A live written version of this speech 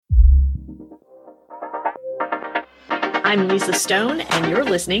I'm Lisa Stone, and you're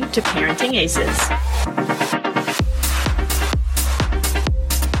listening to Parenting Aces.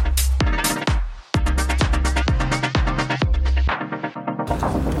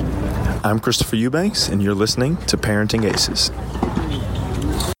 I'm Christopher Eubanks, and you're listening to Parenting Aces.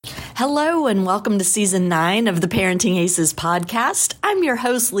 Hello, and welcome to Season 9 of the Parenting Aces podcast. I'm your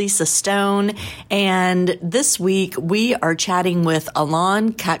host, Lisa Stone, and this week we are chatting with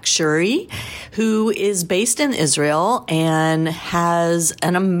Alon Khakshuri, who is based in Israel and has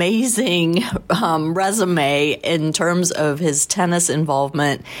an amazing resume in terms of his tennis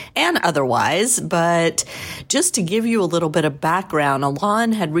involvement and otherwise. But just to give you a little bit of background,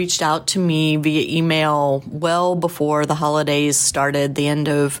 Alon had reached out to me via email well before the holidays started, the end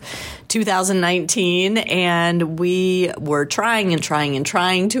of 2019, and we were trying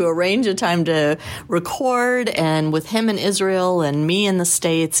to arrange a time to record. And with him in Israel and me in the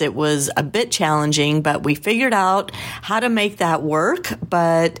States, it was a bit challenging, but we figured out how to make that work.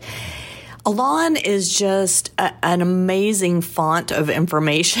 But Alon is just an amazing font of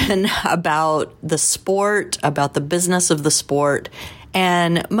information about the sport, about the business of the sport,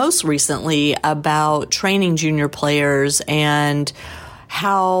 and most recently about training junior players and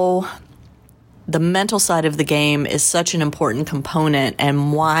how the mental side of the game is such an important component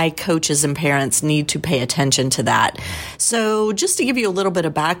and why coaches and parents need to pay attention to that. So just to give you a little bit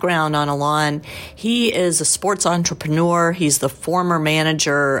of background on Alon, he is a sports entrepreneur. He's the former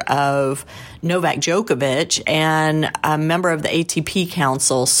manager of Novak Djokovic and a member of the ATP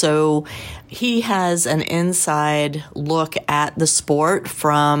Council. So he has an inside look at the sport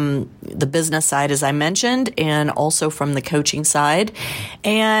from the business side, as I mentioned, and also from the coaching side.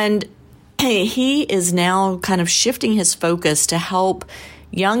 And he is now kind of shifting his focus to help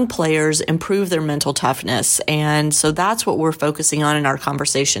young players improve their mental toughness. And so that's what we're focusing on in our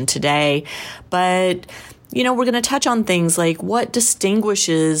conversation today. But we're going to touch on things like what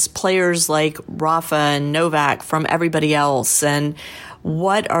distinguishes players like Rafa and Novak from everybody else, and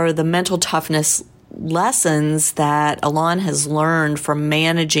what are the mental toughness lessons that Alon has learned from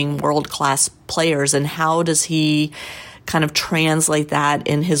managing world-class players, and how does he kind of translate that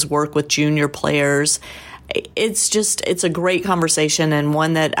in his work with junior players. It's a great conversation, and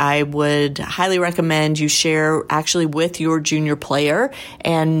one that I would highly recommend you share actually with your junior player.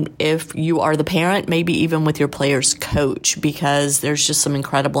 And if you are the parent, maybe even with your player's coach, because there's just some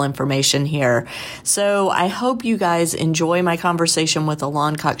incredible information here. So I hope you guys enjoy my conversation with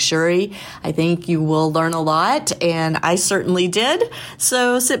Alon Khakshuri. I think you will learn a lot, and I certainly did.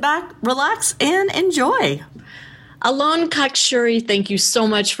 So sit back, relax, and enjoy. Alon Khakshuri, thank you so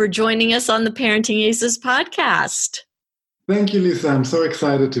much for joining us on the Parenting Aces podcast. Thank you, Lisa. I'm so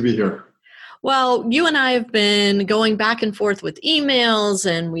excited to be here. Well, you and I have been going back and forth with emails,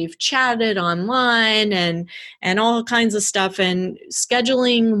 and we've chatted online and all kinds of stuff, and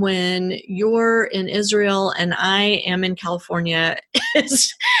scheduling when you're in Israel and I am in California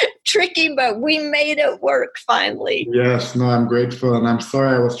is tricky, but we made it work finally. Yes, no, I'm grateful, and I'm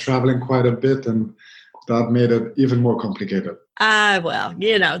sorry I was traveling quite a bit, and that made it even more complicated. Well,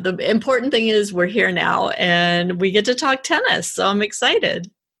 the important thing is we're here now and we get to talk tennis. So I'm excited.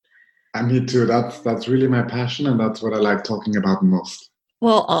 And me too. That's really my passion, and that's what I like talking about most.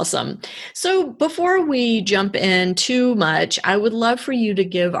 Well, awesome. So before we jump in too much, I would love for you to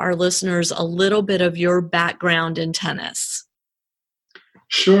give our listeners a little bit of your background in tennis.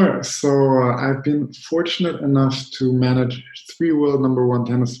 Sure. So I've been fortunate enough to manage 3 world number 1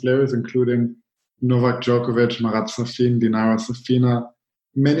 tennis players, including Novak Djokovic, Marat Safin, Dinara Safina,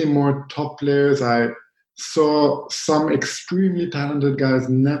 many more top players. I saw some extremely talented guys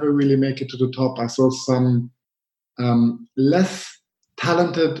never really make it to the top. I saw some less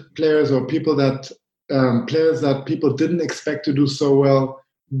talented players, or people that players that people didn't expect to do so well,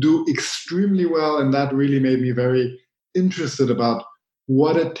 do extremely well, and that really made me very interested about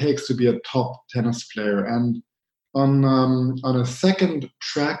what it takes to be a top tennis player. And on a second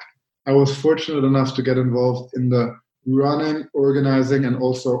track, I was fortunate enough to get involved in the running, organizing, and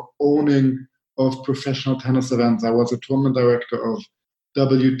also owning of professional tennis events. I was a tournament director of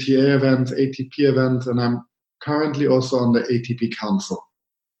WTA events, ATP events, and I'm currently also on the ATP Council.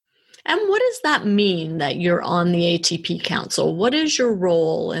 And what does that mean that you're on the ATP Council? What is your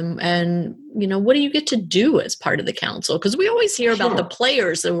role, and what do you get to do as part of the council? Because we always hear about the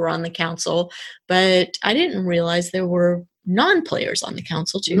players that were on the council, but I didn't realize there were non-players on the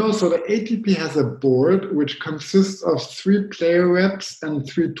council too. No, so the ATP has a board which consists of 3 player reps and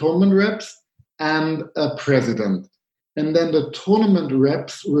 3 tournament reps and a president. And then the tournament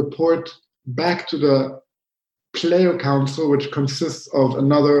reps report back to the player council, which consists of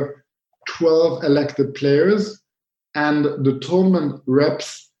another 12 elected players. And the tournament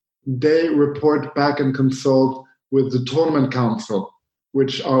reps, they report back and consult with the tournament council,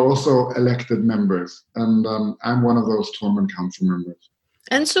 which are also elected members. And I'm one of those tournament council members.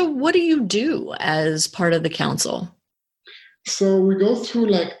 And so what do you do as part of the council? So we go through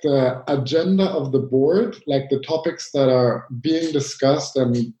like the agenda of the board, like the topics that are being discussed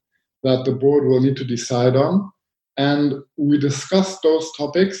and that the board will need to decide on. And we discuss those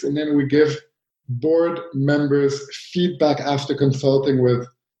topics, and then we give board members feedback after consulting with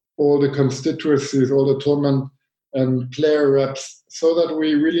all the constituencies, all the tournament and player reps, so that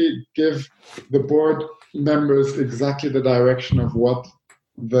we really give the board members exactly the direction of what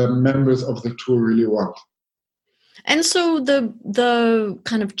the members of the tour really want. And so the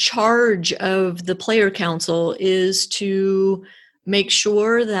kind of charge of the player council is to make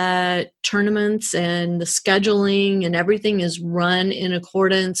sure that tournaments and the scheduling and everything is run in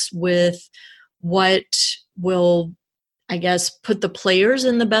accordance with what will, I guess, put the players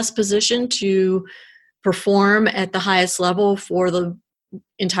in the best position to perform at the highest level for the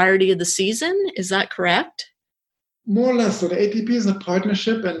entirety of the season. Is that correct? More or less. So the ATP is a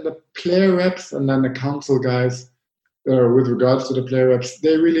partnership, and the player reps and then the council guys, with regards to the player reps,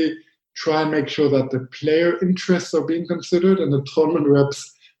 they really try and make sure that the player interests are being considered, and the tournament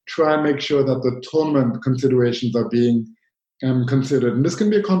reps try and make sure that the tournament considerations are being considered. And this can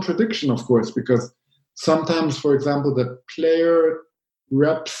be a contradiction, of course, because sometimes, for example, the player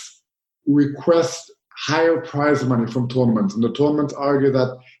reps request higher prize money from tournaments, and the tournaments argue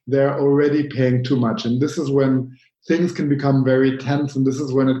that they're already paying too much. And this is when things can become very tense, and this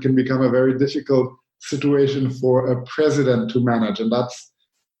is when it can become a very difficult situation for a president to manage. And that's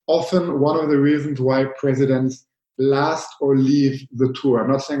often one of the reasons why presidents last or leave the tour. I'm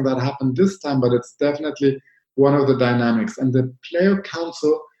not saying that happened this time, but it's definitely one of the dynamics. And the player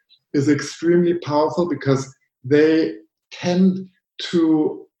council is extremely powerful because they tend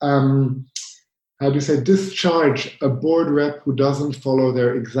to, discharge a board rep who doesn't follow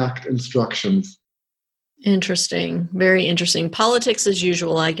their exact instructions. Interesting. Very interesting. Politics as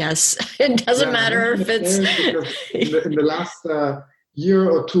usual, I guess. It doesn't matter if it's... in the last year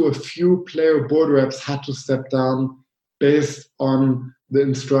or two, a few player board reps had to step down based on the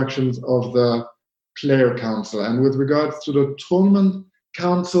instructions of the player council. And with regards to the tournament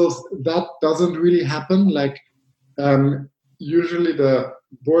councils, that doesn't really happen. Like usually the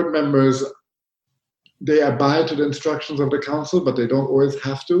board members, they abide to the instructions of the council, but they don't always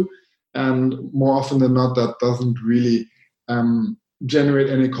have to. And more often than not, that doesn't really generate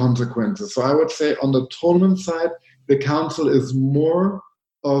any consequences. So I would say on the tournament side, the council is more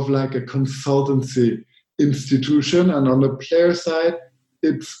of like a consultancy institution. And on the player side,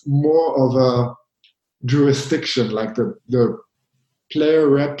 it's more of a jurisdiction. Like the player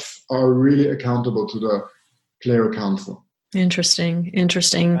reps are really accountable to the player council. Interesting. And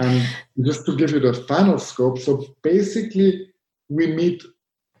just to give you the final scope, so basically we meet,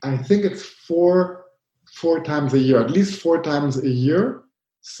 I think it's four times a year, at least 4 times a year.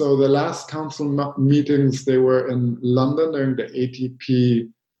 So the last council meetings, they were in London during the ATP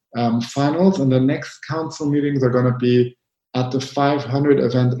finals, and the next council meetings are going to be at the 500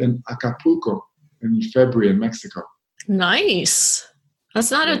 event in Acapulco in February in Mexico. Nice. That's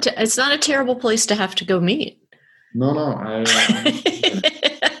not it's not a terrible place to have to go meet. No.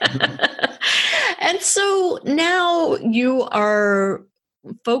 And so now you are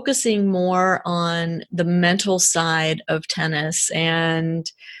focusing more on the mental side of tennis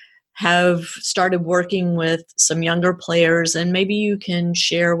and have started working with some younger players, and maybe you can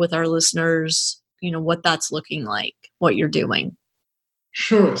share with our listeners, what that's looking like, what you're doing.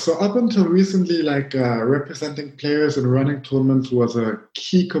 Sure. So up until recently, representing players and running tournaments was a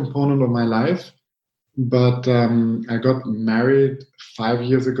key component of my life. But I got married 5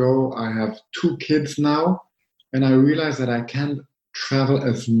 years ago. I have 2 kids now, and I realized that I can't travel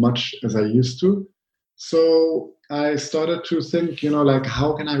as much as I used to. So I started to think,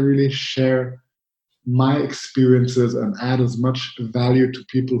 how can I really share my experiences and add as much value to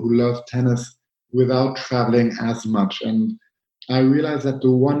people who love tennis without traveling as much. And I realized that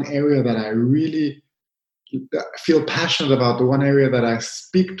the one area that I really feel passionate about, the one area that I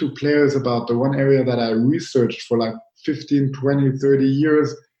speak to players about, the one area that I researched for 15, 20, 30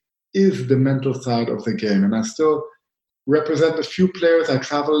 years is the mental side of the game. And I still represent a few players, I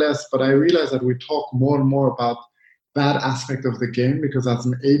travel less, but I realize that we talk more and more about that aspect of the game, because as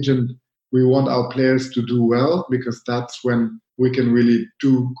an agent, we want our players to do well, because that's when we can really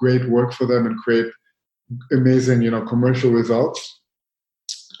do great work for them and create amazing, commercial results.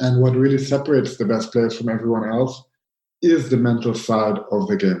 And what really separates the best players from everyone else is the mental side of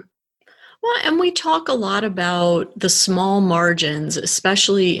the game. Well, and we talk a lot about the small margins,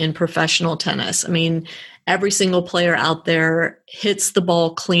 especially in professional tennis. I mean, every single player out there hits the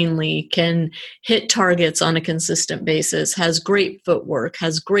ball cleanly, can hit targets on a consistent basis, has great footwork,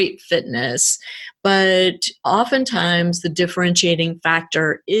 has great fitness. But oftentimes the differentiating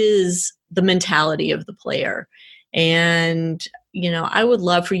factor is the mentality of the player. And, I would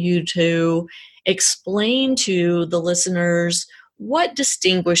love for you to explain to the listeners what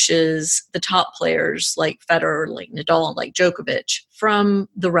distinguishes the top players like Federer, like Nadal, like Djokovic from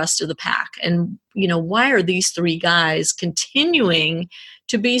the rest of the pack? And, why are these three guys continuing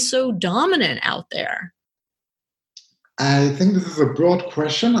to be so dominant out there? I think this is a broad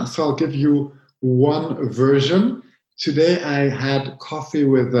question, so I'll give you one version. Today I had coffee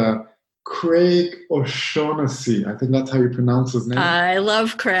with Craig O'Shaughnessy. I think that's how you pronounce his name. I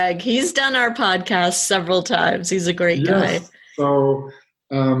love Craig. He's done our podcast several times. He's a great guy. So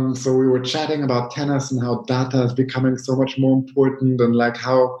we were chatting about tennis and how data is becoming so much more important, and like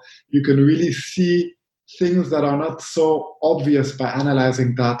how you can really see things that are not so obvious by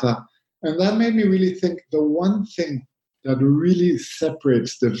analyzing data. And that made me really think the one thing that really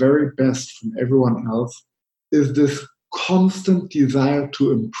separates the very best from everyone else is this constant desire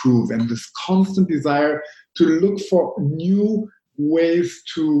to improve and this constant desire to look for new ways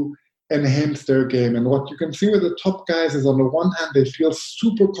to enhance their game. And what you can see with the top guys is, on the one hand, they feel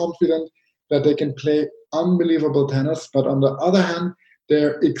super confident that they can play unbelievable tennis, but on the other hand,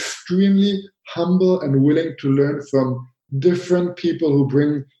 they're extremely humble and willing to learn from different people who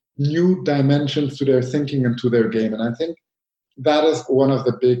bring new dimensions to their thinking and to their game. And I think that is one of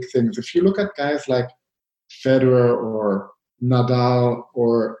the big things. If you look at guys like Federer or Nadal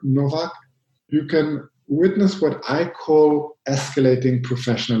or Novak, you can witness what I call escalating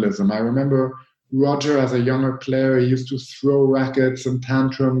professionalism. I remember Roger, as a younger player, he used to throw rackets and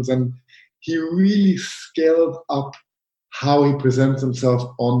tantrums, and he really scaled up how he presents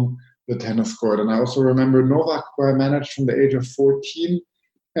himself on the tennis court. And I also remember Novak, who I managed from the age of 14,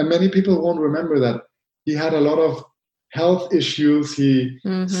 and many people won't remember that he had a lot of health issues. He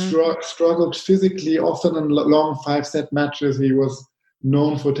struggled physically, often in long 5-set matches. He was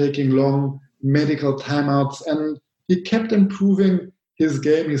known for taking long medical timeouts, and he kept improving his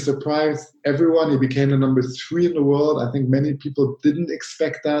game. He surprised everyone. He became the number 3 in the world. I think many people didn't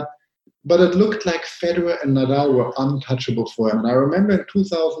expect that, but it looked like Federer and Nadal were untouchable for him. And I remember in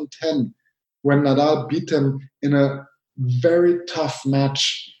 2010 when Nadal beat him in a very tough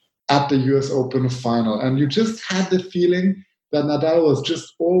match at the US Open final. And you just had the feeling that Nadal was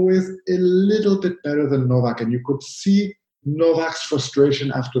just always a little bit better than Novak. And you could see Novak's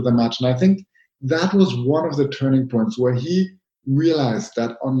frustration after the match. And I think that was one of the turning points where he realized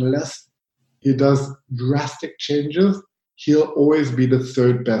that unless he does drastic changes, he'll always be the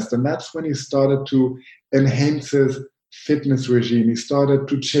third best. And that's when he started to enhance his fitness regime. He started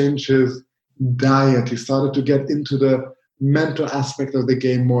to change his diet. He started to get into the mental aspect of the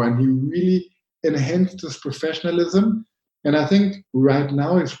game more, and he really enhanced his professionalism. And I think right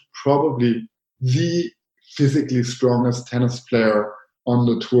now he's probably the physically strongest tennis player on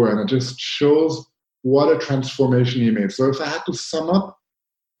the tour, and it just shows what a transformation he made. So if I had to sum up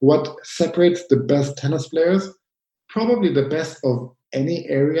what separates the best tennis players, probably the best of any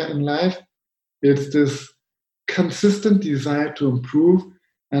area in life, it's this consistent desire to improve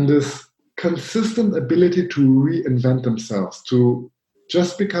and this consistent ability to reinvent themselves, to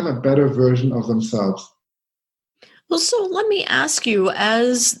just become a better version of themselves. Well, so let me ask you,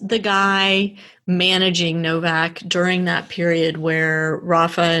 as the guy managing Novak during that period where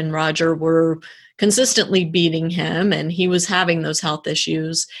Rafa and Roger were consistently beating him and he was having those health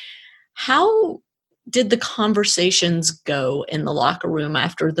issues, how did the conversations go in the locker room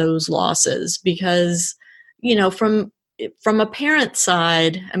after those losses? Because, from a parent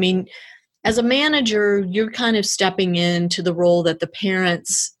side, I mean, as a manager, you're kind of stepping into the role that the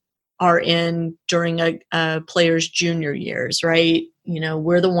parents are in during a player's junior years, right?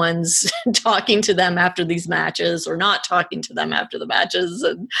 We're the ones talking to them after these matches or not talking to them after the matches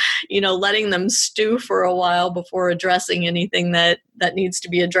and, letting them stew for a while before addressing anything that needs to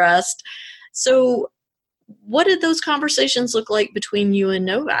be addressed. So what did those conversations look like between you and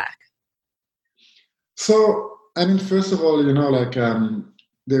Novak? So, first of all,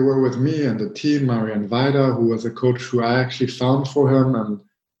 they were with me and the team, Marian Weider, who was a coach who I actually found for him, and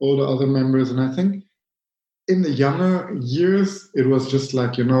all the other members. And I think in the younger years, it was just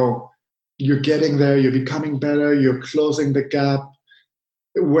like, you're getting there, you're becoming better, you're closing the gap.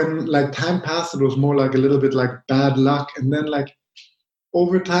 When time passed, it was more like a little bit like bad luck. And then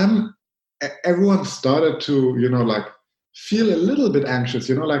over time, everyone started to, feel a little bit anxious,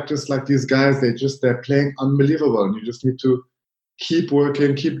 like just like these guys, they're playing unbelievable, and you just need to keep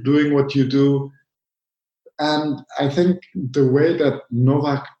working, keep doing what you do. And I think the way that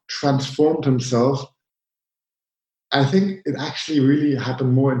Novak transformed himself, I think it actually really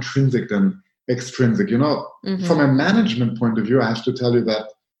happened more intrinsic than extrinsic. From a management point of view, I have to tell you that,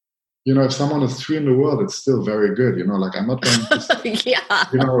 if someone is 3 in the world, it's still very good. Like, I'm not going to say,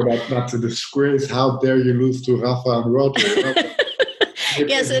 that's a disgrace. How dare you lose to Rafa and Roger?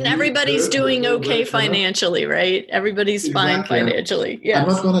 Yes, and everybody's doing okay financially, right? Everybody's fine financially. Yes.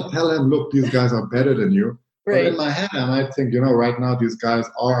 I'm not going to tell him, look, these guys are better than you. Right. But in my head, I might think, right now these guys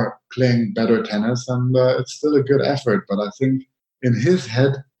are playing better tennis, and it's still a good effort. But I think in his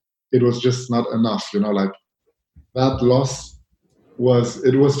head, it was just not enough. Like that loss was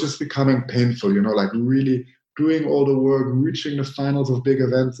just becoming painful. Like really doing all the work, reaching the finals of big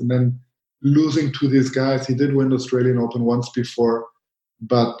events, and then losing to these guys. He did win the Australian Open once before,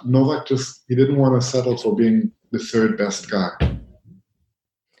 but Novak he didn't want to settle for being the third best guy.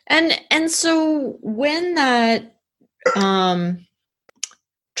 And so when that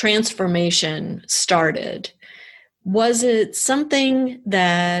transformation started, was it something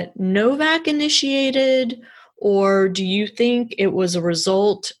that Novak initiated, or do you think it was a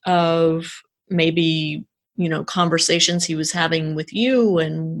result of maybe, conversations he was having with you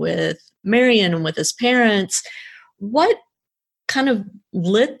and with Marion and with his parents? What kind of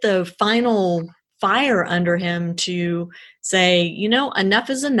lit the final fire under him to say, enough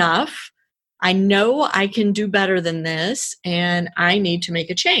is enough. I know I can do better than this, and I need to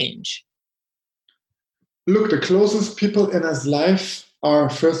make a change? Look, the closest people in his life are,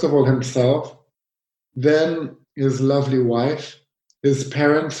 first of all, himself, then his lovely wife, his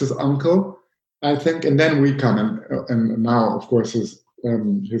parents, his uncle, I think, and then we come, and now, of course, his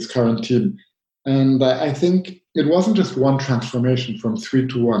current team. And I think it wasn't just one transformation from 3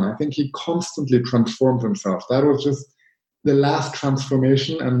 to 1. I think he constantly transformed himself. That was just the last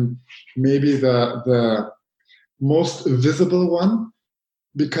transformation, and maybe the most visible one,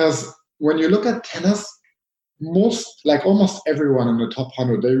 because when you look at tennis, almost everyone in the top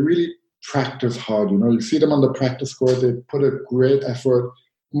 100, they really practice hard. You see them on the practice court, they put a great effort.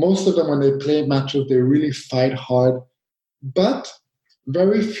 Most of them, when they play matches, they really fight hard. But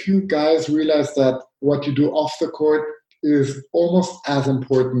very few guys realize that what you do off the court is almost as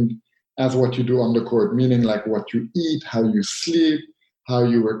important as what you do on the court, meaning like what you eat, how you sleep, how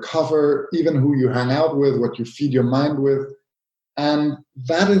you recover, even who you hang out with, what you feed your mind with. And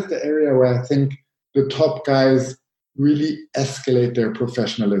that is the area where I think the top guys really escalate their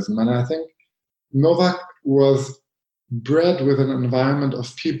professionalism. And I think Novak was bred with an environment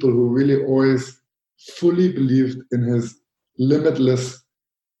of people who really always fully believed in his limitless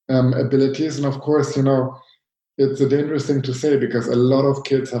abilities. And of course, it's a dangerous thing to say, because a lot of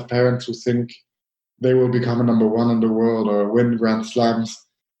kids have parents who think they will become a number 1 in the world or win Grand Slams.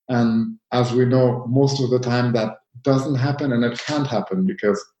 And as we know, most of the time that doesn't happen, and it can't happen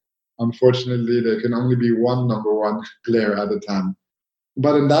because unfortunately there can only be one number 1 player at a time.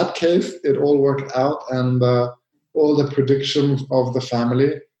 But in that case, it all worked out, and all the predictions of the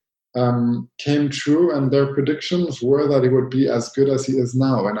family came true, and their predictions were that he would be as good as he is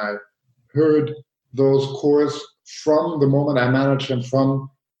now. And I heard those cores from the moment I managed him, from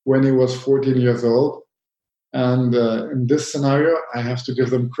when he was 14 years old. And in this scenario, I have to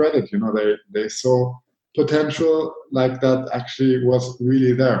give them credit. They saw potential like that actually was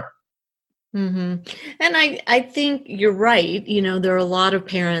really there. Mm-hmm. And I think you're right. There are a lot of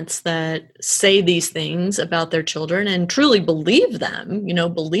parents that say these things about their children and truly believe them,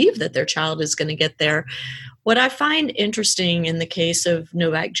 believe that their child is going to get there. What I find interesting in the case of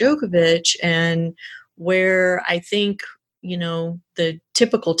Novak Djokovic, and where I think, the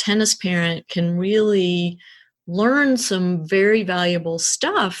typical tennis parent can really learn some very valuable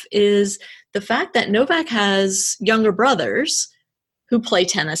stuff, is the fact that Novak has younger brothers who play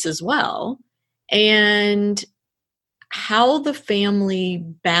tennis as well, and how the family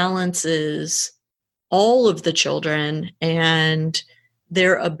balances all of the children and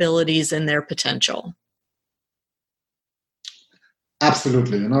their abilities and their potential.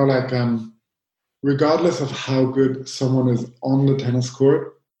 Absolutely. Regardless of how good someone is on the tennis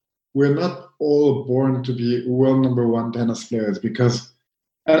court, we're not all born to be world number 1 tennis players, because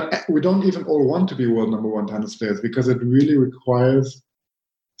we don't even all want to be world number 1 tennis players, because it really requires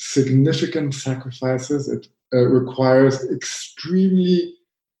significant sacrifices. It requires extremely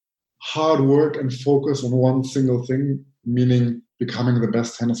hard work and focus on one single thing, meaning becoming the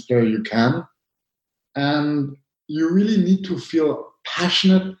best tennis player you can. And you really need to feel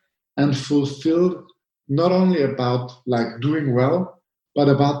passionate and fulfilled not only about like doing well, but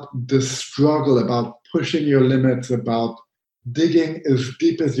about the struggle, about pushing your limits, about digging as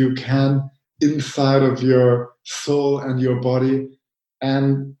deep as you can inside of your soul and your body.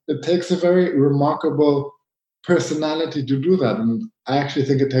 And it takes a very remarkable personality to do that. And I actually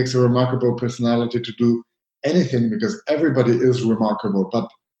think it takes a remarkable personality to do anything, because everybody is remarkable. But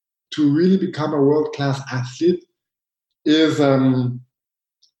to really become a world-class athlete is a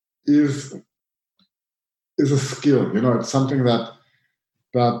skill. It's something that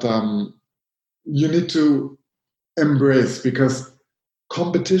you need to embrace, because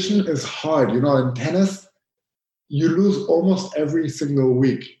competition is hard. In tennis, you lose almost every single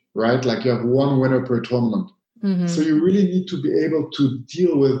week, right? Like you have one winner per tournament. Mm-hmm. So you really need to be able to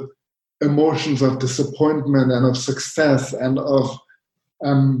deal with emotions of disappointment and of success and of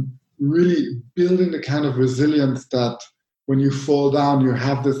really building the kind of resilience that when you fall down, you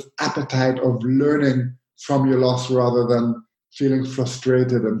have this appetite of learning from your loss rather than feeling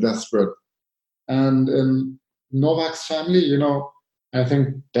frustrated and desperate. And in Novak's family, I think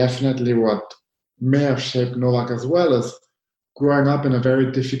definitely what may have shaped Novak as well is growing up in a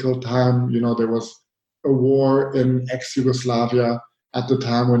very difficult time. There was a war in ex-Yugoslavia at the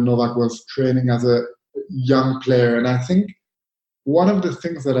time when Novak was training as a young player. And I think one of the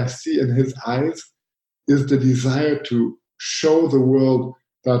things that I see in his eyes is the desire to show the world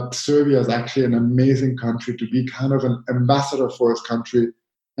that Serbia is actually an amazing country, to be kind of an ambassador for his country,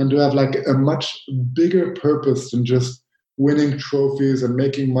 and to have like a much bigger purpose than just winning trophies and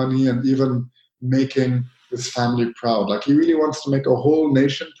making money and even making his family proud. Like he really wants to make a whole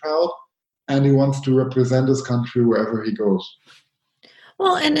nation proud, and he wants to represent his country wherever he goes.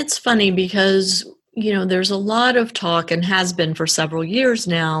 Well, and it's funny because, there's a lot of talk, and has been for several years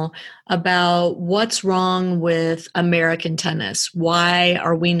now, about what's wrong with American tennis. Why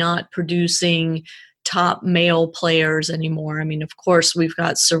are we not producing top male players anymore? I mean, of course, we've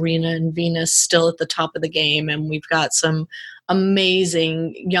got Serena and Venus still at the top of the game, and we've got some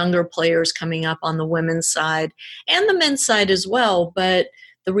amazing younger players coming up on the women's side and the men's side as well. But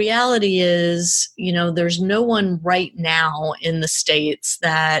the reality is, there's no one right now in the States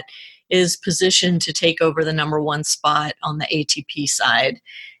that is positioned to take over the number one spot on the ATP side.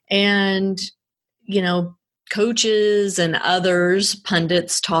 And, coaches and others,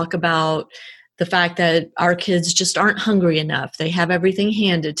 pundits, talk about the fact that our kids just aren't hungry enough. They have everything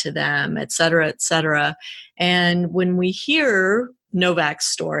handed to them, et cetera, et cetera. And when we hear Novak's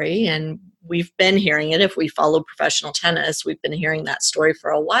story, and we've been hearing it, if we follow professional tennis, we've been hearing that story for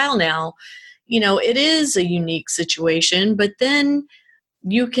a while now, it is a unique situation. But then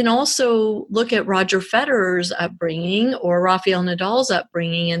you can also look at Roger Federer's upbringing or Rafael Nadal's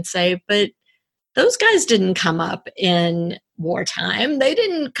upbringing and say, but those guys didn't come up in wartime. They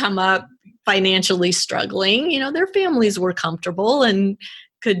didn't come up financially struggling. Their families were comfortable and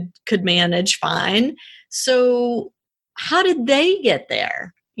could manage fine. So how did they get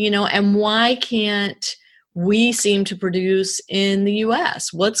there? And why can't we seem to produce in the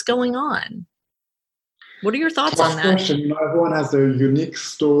US? What's going on? What are your thoughts on that? Question. Everyone has their unique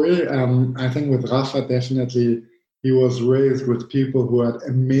story. I think with Rafa, definitely he was raised with people who had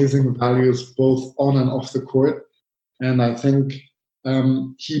amazing values both on and off the court. And I think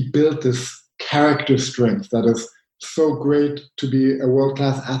he built this character strength that is so great to be a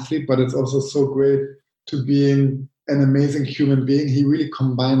world-class athlete, but it's also so great to being an amazing human being. He really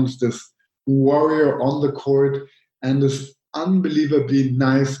combines this warrior on the court and this unbelievably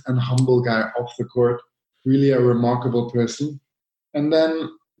nice and humble guy off the court. Really a remarkable person. And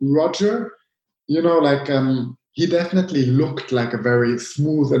then Roger, he definitely looked like a very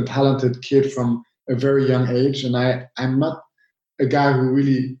smooth and talented kid from a very young age. And I'm not a guy who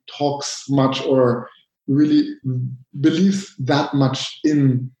really talks much or really believes that much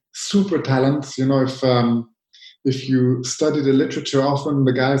in super talents. If you study the literature, often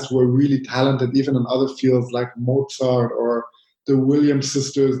the guys who were really talented, even in other fields like Mozart or the Williams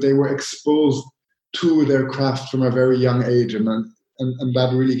sisters, they were exposed to their craft from a very young age, and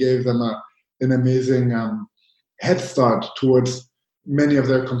that really gave them an amazing head start towards many of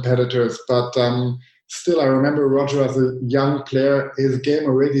their competitors. But still, I remember Roger as a young player, his game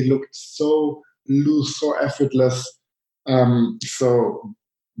already looked so loose, so effortless. So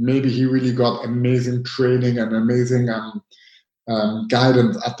maybe he really got amazing training and amazing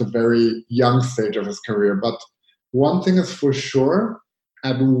guidance at the very young stage of his career. But one thing is for sure,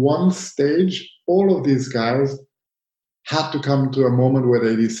 at one stage, all of these guys had to come to a moment where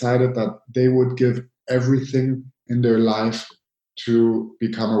they decided that they would give everything in their life to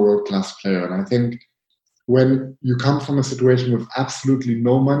become a world-class player. And I think when you come from a situation with absolutely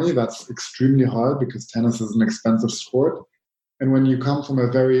no money, that's extremely hard because tennis is an expensive sport. And when you come from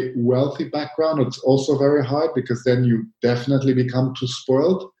a very wealthy background, it's also very hard because then you definitely become too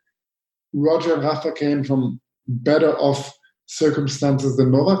spoiled. Roger and Rafa came from better off circumstances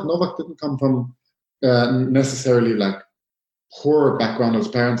than Novak. Novak didn't come from necessarily like poor background. His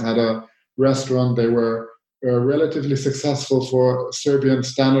parents had a restaurant. They were relatively successful for Serbian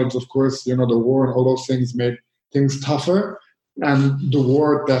standards. Of course, the war and all those things made things tougher. And the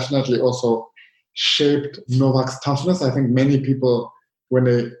war definitely also shaped Novak's toughness. I think many people, when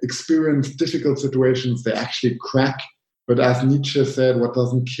they experience difficult situations, they actually crack. But as Nietzsche said, what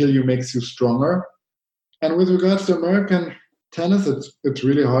doesn't kill you makes you stronger. And with regards to American tennis, it's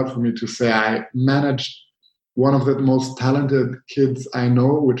really hard for me to say. I managed one of the most talented kids I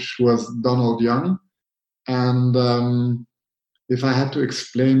know, which was Donald Young. And if I had to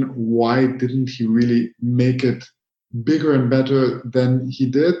explain why didn't he really make it bigger and better than he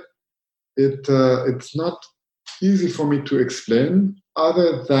did, it's not easy for me to explain,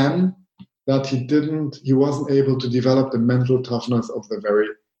 other than that he wasn't able to develop the mental toughness of the very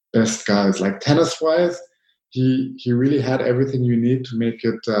best guys. Like tennis-wise, he really had everything you need to make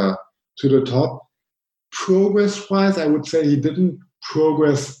it to the top. Progress-wise, I would say he didn't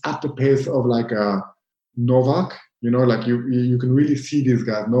progress at the pace of like a Novak. Like you can really see these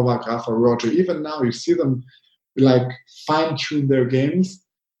guys, Novak, Rafa, Roger. Even now, you see them like fine-tune their games.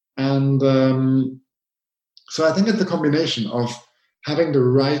 And so I think it's a combination of having the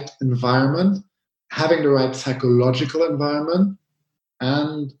right environment, having the right psychological environment,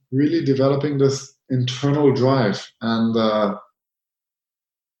 and really developing this internal drive. And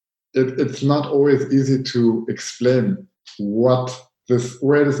it's not always easy to explain where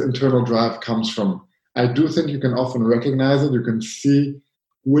this internal drive comes from. I do think you can often recognize it. You can see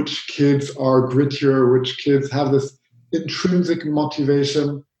which kids are grittier, which kids have this intrinsic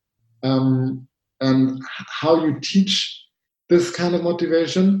motivation, and how you teach this kind of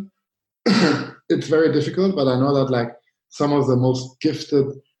motivation. It's very difficult, but I know that like some of the most gifted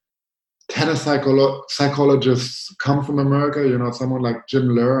tennis psychologists come from America. Someone like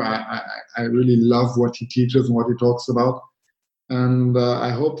Jim Loehr, I really love what he teaches and what he talks about. And I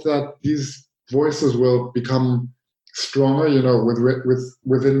hope that these voices will become stronger,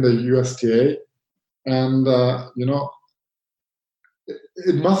 within the USTA. And,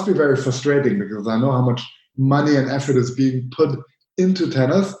 it must be very frustrating because I know how much money and effort is being put into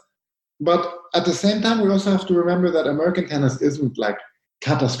tennis. But at the same time, we also have to remember that American tennis isn't like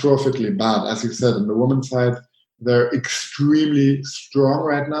catastrophically bad. As you said, on the women's side, they're extremely strong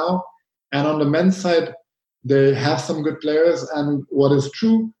right now. And on the men's side, they have some good players. And what is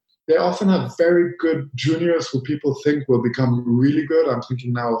true, they often have very good juniors who people think will become really good. I'm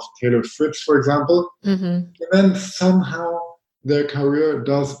thinking now of Taylor Fritz, for example. Mm-hmm. And then somehow their career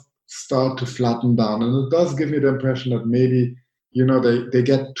does start to flatten down. And it does give me the impression that maybe, they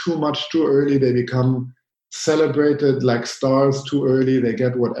get too much too early. They become celebrated like stars too early. They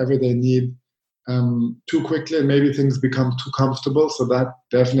get whatever they need too quickly. And maybe things become too comfortable. So that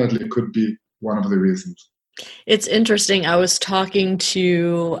definitely could be one of the reasons. It's interesting. I was talking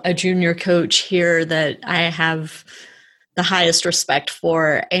to a junior coach here that I have the highest respect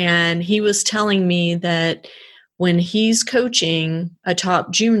for. And he was telling me that when he's coaching a top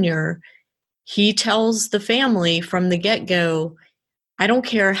junior, he tells the family from the get-go, I don't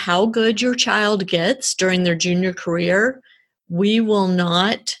care how good your child gets during their junior career, we will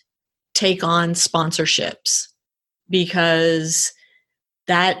not take on sponsorships, because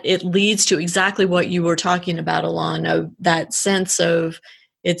that it leads to exactly what you were talking about, Alon, of that sense of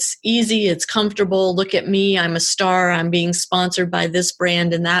it's easy, it's comfortable, look at me, I'm a star, I'm being sponsored by this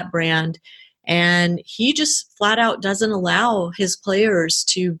brand and that brand. And he just flat out doesn't allow his players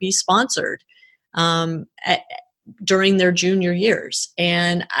to be sponsored during their junior years.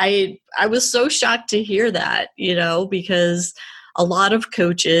 And I was so shocked to hear that, because a lot of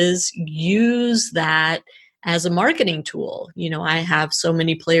coaches use that as a marketing tool. I have so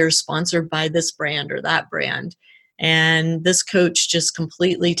many players sponsored by this brand or that brand. And this coach just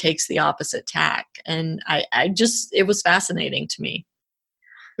completely takes the opposite tack. And it was fascinating to me.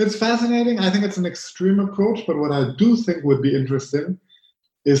 It's fascinating. I think it's an extreme approach, but what I do think would be interesting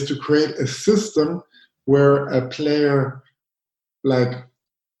is to create a system where a player,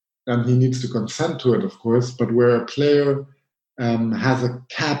 and he needs to consent to it, of course, but where a player has a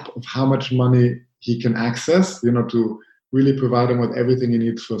cap of how much money he can access, to really provide him with everything he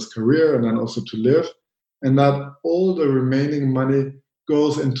needs for his career and then also to live, and that all the remaining money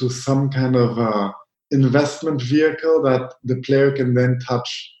goes into some kind of investment vehicle that the player can then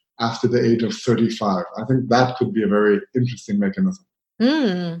touch after the age of 35. I think that could be a very interesting mechanism.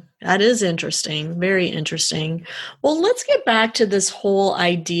 That is interesting. Very interesting. Well, let's get back to this whole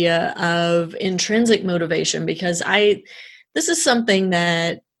idea of intrinsic motivation, because this is something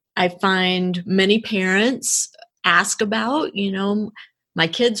that I find many parents ask about. My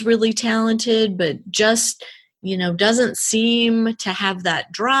kid's really talented, but just, doesn't seem to have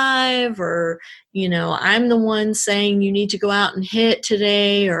that drive, or, I'm the one saying you need to go out and hit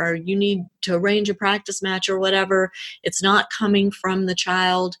today, or you need to arrange a practice match or whatever. It's not coming from the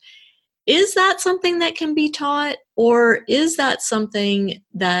child. Is that something that can be taught, or is that something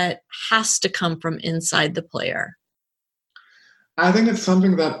that has to come from inside the player? I think it's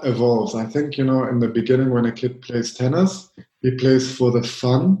something that evolves. I think, in the beginning when a kid plays tennis, he plays for the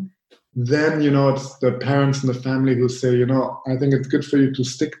fun. Then, it's the parents and the family who say, I think it's good for you to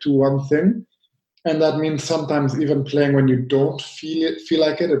stick to one thing. And that means sometimes even playing when you don't feel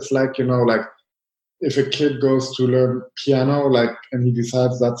like it. It's like, like if a kid goes to learn piano, and he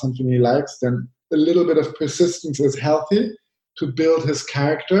decides that's something he likes, then a little bit of persistence is healthy to build his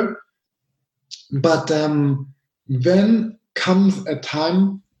character. But then comes a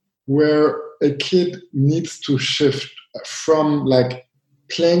time where a kid needs to shift from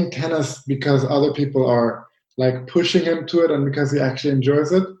playing tennis because other people are pushing him to it and because he actually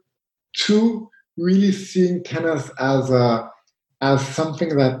enjoys it, to really seeing tennis as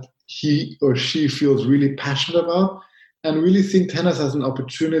something that he or she feels really passionate about, and really seeing tennis as an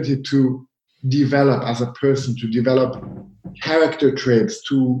opportunity to develop as a person, to develop character traits,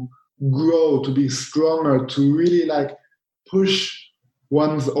 to grow, to be stronger, to really push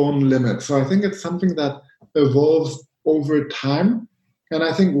one's own limits. So I think it's something that evolves over time. And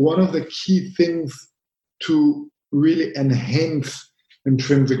I think one of the key things to really enhance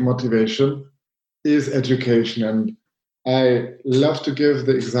intrinsic motivation is education. And I love to give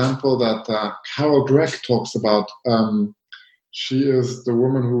the example that Carol Dweck talks about. She is the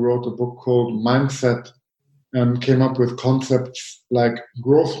woman who wrote a book called Mindset and came up with concepts like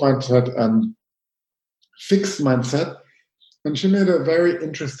growth mindset and fixed mindset. And she made a very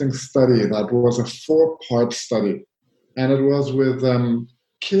interesting study that was a 4-part study. And it was with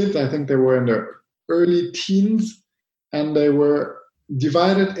kids, I think they were in their early teens, and they were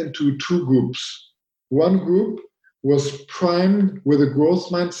divided into 2 groups. One group was primed with a growth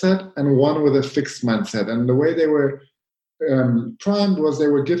mindset and one with a fixed mindset. And the way they were primed was they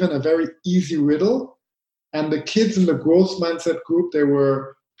were given a very easy riddle. And the kids in the growth mindset group, they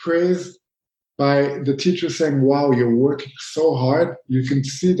were praised by the teacher saying, wow, you're working so hard. You can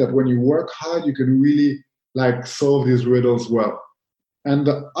see that when you work hard, you can really solve these riddles well. And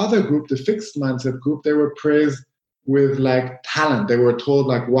the other group, the fixed mindset group, they were praised with talent. They were told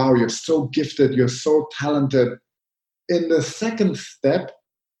wow, you're so gifted, you're so talented. In the second step,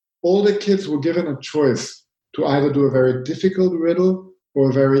 all the kids were given a choice to either do a very difficult riddle or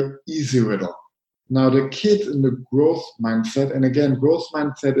a very easy riddle. Now the kids in the growth mindset, and again, growth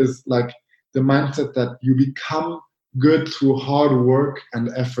mindset is the mindset that you become good through hard work and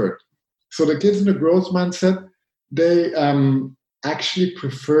effort. So the kids in the growth mindset, they actually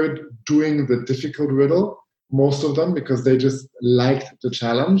preferred doing the difficult riddle, most of them, because they just liked the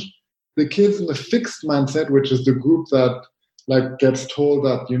challenge. The kids in the fixed mindset, which is the group that gets told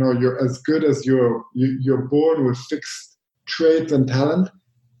that you're as good as you're born with fixed traits and talent,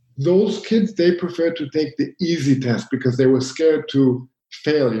 those kids, they preferred to take the easy test because they were scared to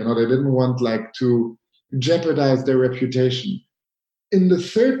fail. They didn't want to jeopardize their reputation. In the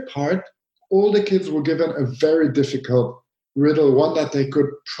third part, all the kids were given a very difficult riddle, one that they could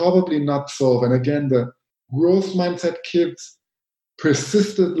probably not solve. And again, the growth mindset kids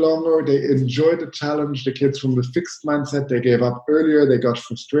persisted longer. They enjoyed the challenge. The kids from the fixed mindset, they gave up earlier. They got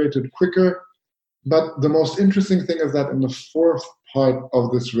frustrated quicker. But the most interesting thing is that in the fourth part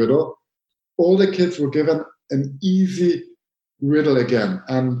of this riddle, all the kids were given an easy riddle again.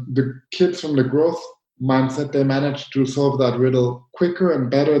 And the kids from the growth mindset, they managed to solve that riddle quicker and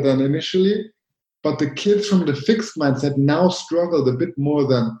better than initially. But the kids from the fixed mindset now struggled a bit more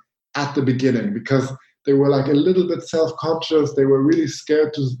than at the beginning because they were a little bit self-conscious. They were really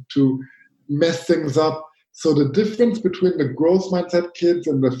scared to mess things up. So the difference between the growth mindset kids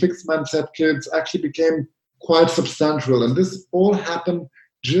and the fixed mindset kids actually became quite substantial. And this all happened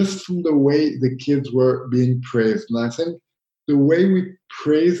just from the way the kids were being praised. And I think the way we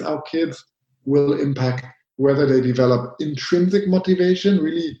praise our kids will impact whether they develop intrinsic motivation,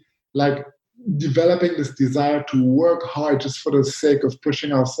 really developing this desire to work hard just for the sake of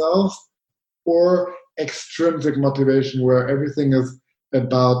pushing ourselves, or extrinsic motivation where everything is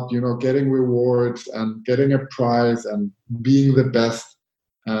about getting rewards and getting a prize and being the best.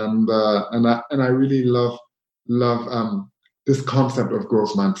 And I really love this concept of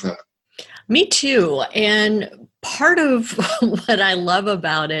growth mindset. Me too. And part of what I love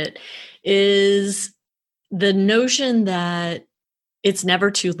about it is the notion that it's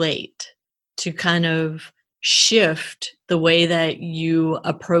never too late to kind of shift the way that you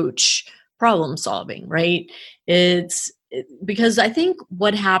approach problem solving, right? Because I think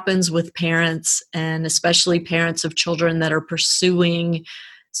what happens with parents, and especially parents of children that are pursuing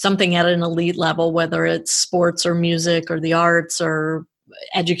something at an elite level, whether it's sports or music or the arts or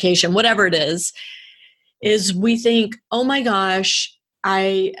education, whatever it is we think, oh my gosh,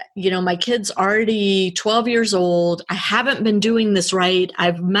 my kid's already 12 years old. I haven't been doing this right.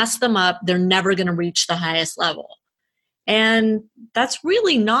 I've messed them up. They're never going to reach the highest level. And that's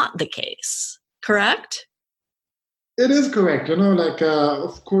really not the case, correct? It is correct.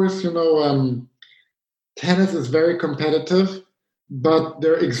 Of course, tennis is very competitive, but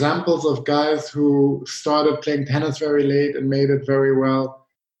there are examples of guys who started playing tennis very late and made it very well.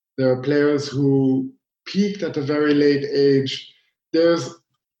 There are players who peaked at a very late age. There's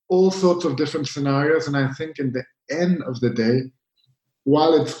all sorts of different scenarios. And I think in the end of the day,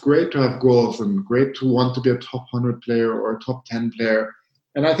 while it's great to have goals and great to want to be a top 100 player or a top 10 player,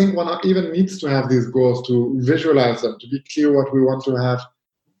 and I think one even needs to have these goals, to visualize them, to be clear what we want to have.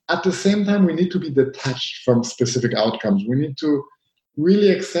 At the same time, we need to be detached from specific outcomes. We need to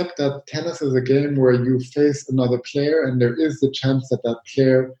really accept that tennis is a game where you face another player and there is the chance that that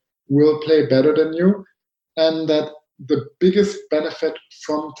player will play better than you. And that the biggest benefit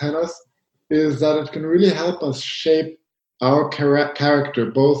from tennis is that it can really help us shape our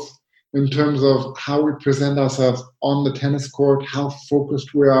character, both in terms of how we present ourselves on the tennis court, how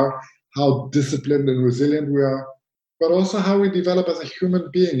focused we are, how disciplined and resilient we are, but also how we develop as a human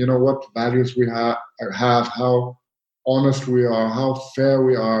being, what values we have, how honest we are, how fair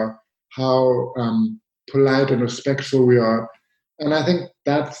we are, how polite and respectful we are. And I think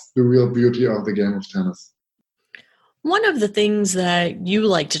that's the real beauty of the game of tennis. One of the things that you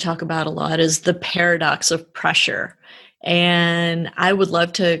like to talk about a lot is the paradox of pressure. And I would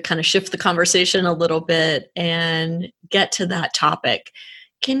love to kind of shift the conversation a little bit and get to that topic.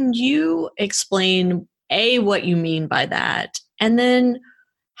 Can you explain, A, what you mean by that? And then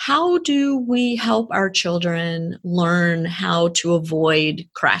how do we help our children learn how to avoid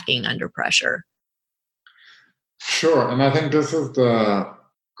cracking under pressure? Sure. And I think this is the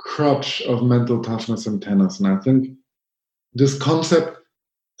crutch of mental toughness in tennis. And I think this concept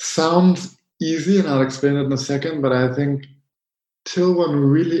sounds easy, and I'll explain it in a second, but I think till one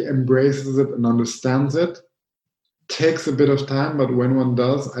really embraces it and understands it, takes a bit of time, but when one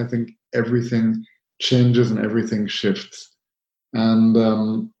does, I think everything changes and everything shifts. And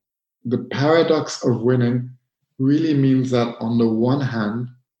the paradox of winning really means that on the one hand,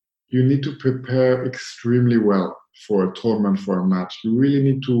 you need to prepare extremely well for a tournament, for a match. You really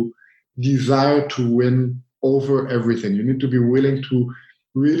need to desire to win over everything. You need to be willing to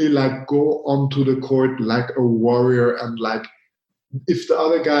really go onto the court like a warrior, and if the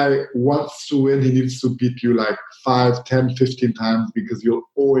other guy wants to win, he needs to beat you 5, 10, 15 times, because you'll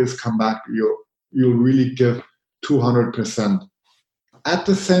always come back. You'll really give 200%. At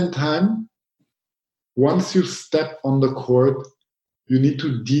the same time, once you step on the court, you need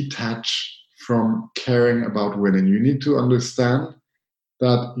to detach from caring about winning. You need to understand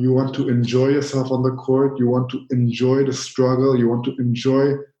that you want to enjoy yourself on the court, you want to enjoy the struggle, you want to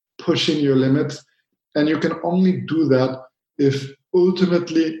enjoy pushing your limits, and you can only do that if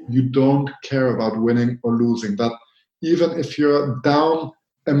ultimately you don't care about winning or losing. That even if you're down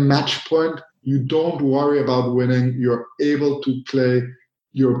a match point, you don't worry about winning, you're able to play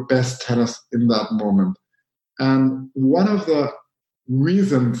your best tennis in that moment. And one of the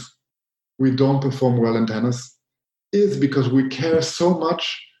reasons we don't perform well in tennis is because we care so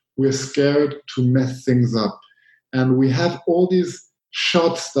much, we're scared to mess things up. And we have all these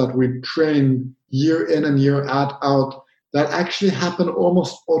shots that we train year in and year out that actually happen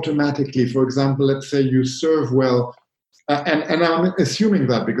almost automatically. For example, let's say you serve well, and I'm assuming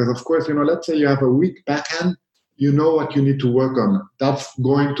that because, of course, let's say you have a weak backhand, you know what you need to work on. That's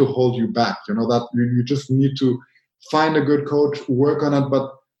going to hold you back. That you just need to find a good coach, work on it.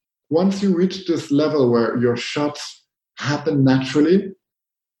 But once you reach this level where your shots happen naturally,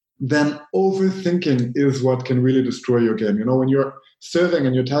 then overthinking is what can really destroy your game. When you're serving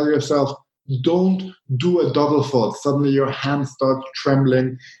and you tell yourself, don't do a double fault, suddenly your hand starts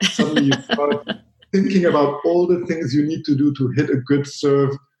trembling, suddenly you start thinking about all the things you need to do to hit a good serve,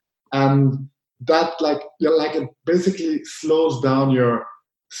 and that it basically slows down your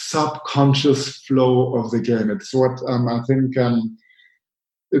subconscious flow of the game. It's what I think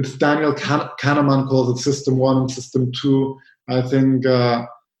it's Daniel Kahneman calls it System 1 and System 2. I think,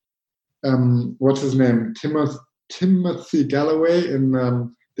 what's his name? Timothy Galloway in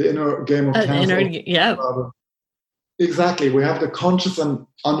The Inner Game of Tennis. Yeah. Exactly. We have the conscious and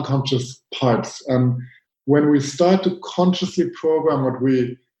unconscious parts. And when we start to consciously program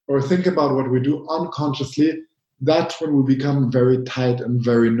or think about what we do unconsciously, that's when we become very tight and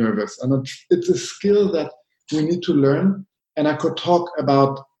very nervous. And it's a skill that we need to learn. And I could talk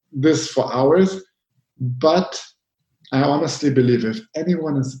about this for hours, but I honestly believe if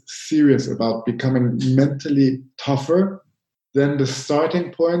anyone is serious about becoming mentally tougher, then the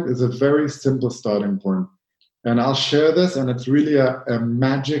starting point is a very simple starting point. And I'll share this, and it's really a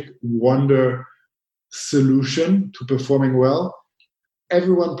magic wonder solution to performing well.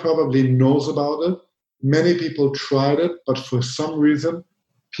 Everyone probably knows about it. Many people tried it, but for some reason,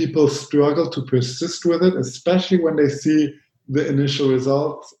 people struggle to persist with it, especially when they see the initial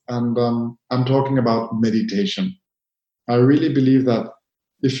results. And I'm talking about meditation. I really believe that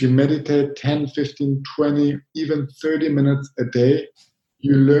if you meditate 10, 15, 20, even 30 minutes a day,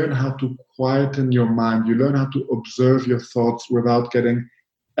 you learn how to quieten your mind. You learn how to observe your thoughts without getting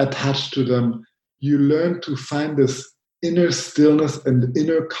attached to them. You learn to find this inner stillness and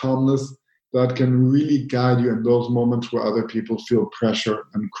inner calmness that can really guide you in those moments where other people feel pressure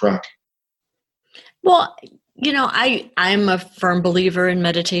and crack. Well, I'm a firm believer in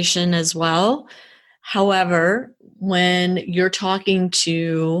meditation as well. However, when you're talking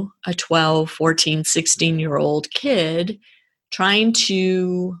to a 12, 14, 16-year-old kid, trying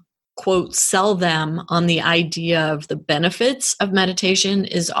to, quote, sell them on the idea of the benefits of meditation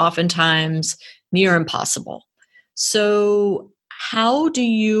is oftentimes near impossible. So how do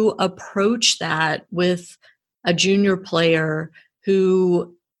you approach that with a junior player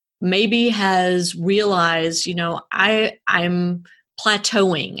who maybe has realized, I'm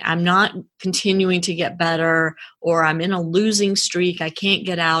plateauing, I'm not continuing to get better, or I'm in a losing streak I can't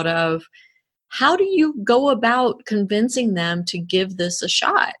get out of? How do you go about convincing them to give this a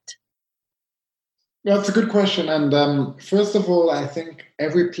shot? That's a good question. And first of all, I think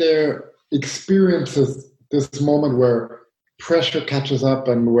every player experiences this moment where pressure catches up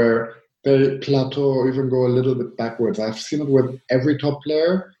and where they plateau or even go a little bit backwards. I've seen it with every top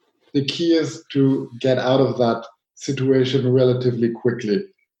player. The key is to get out of that situation relatively quickly.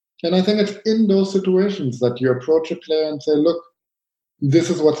 And I think it's in those situations that you approach a player and say, look, this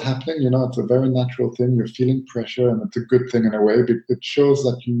is what's happening. It's a very natural thing. You're feeling pressure, and it's a good thing in a way. It shows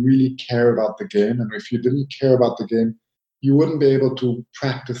that you really care about the game. And if you didn't care about the game, you wouldn't be able to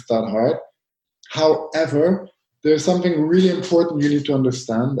practice that hard. However, there's something really important you need to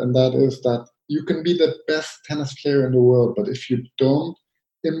understand, and that is that you can be the best tennis player in the world, but if you don't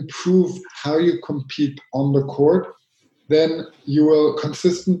improve how you compete on the court, then you will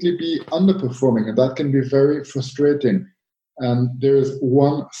consistently be underperforming, and that can be very frustrating. And there is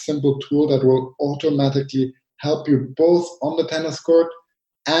one simple tool that will automatically help you both on the tennis court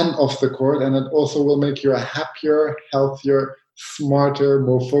and off the court, and it also will make you a happier, healthier, smarter,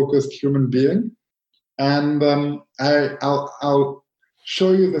 more focused human being. And I'll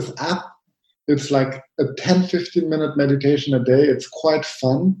show you this app. It's like a 10, 15-minute meditation a day. It's quite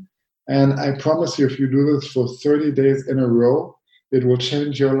fun. And I promise you, if you do this for 30 days in a row, it will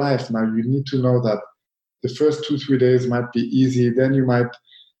change your life. Now, you need to know that the first 2-3 days might be easy. Then you might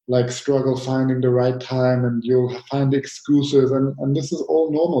struggle finding the right time, and you'll find excuses. And this is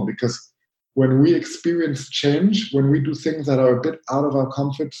all normal, because when we experience change, when we do things that are a bit out of our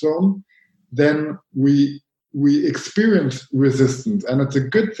comfort zone, then we experience resistance. And it's a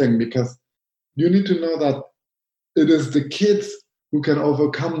good thing, because you need to know that it is the kids who can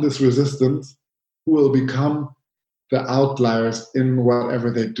overcome this resistance who will become the outliers in whatever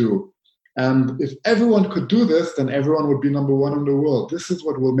they do. And if everyone could do this, then everyone would be number one in the world. This is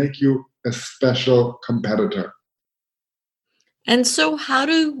what will make you a special competitor. And so how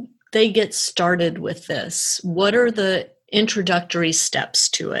do they get started with this? What are the introductory steps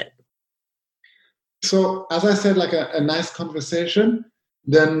to it? So, as I said, a nice conversation,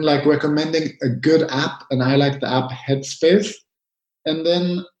 then recommending a good app, and I like the app Headspace, and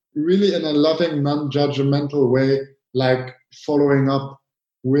then really in a loving, non-judgmental way, following up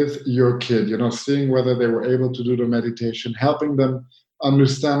with your kid, seeing whether they were able to do the meditation, helping them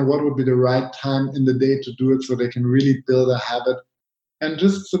understand what would be the right time in the day to do it so they can really build a habit, and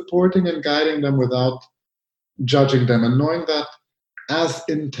just supporting and guiding them without judging them, and knowing that as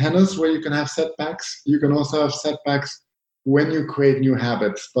in tennis, where you can have setbacks, you can also have setbacks when you create new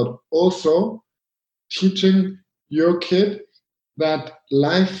habits, but also teaching your kid that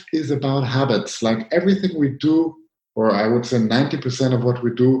life is about habits. Everything we do or I would say 90% of what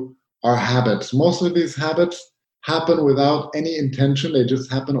we do are habits. Most of these habits happen without any intention. They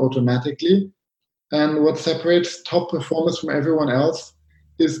just happen automatically. And what separates top performers from everyone else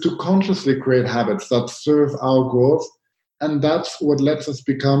is to consciously create habits that serve our goals. And that's what lets us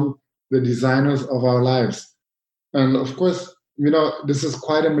become the designers of our lives. And of course, this is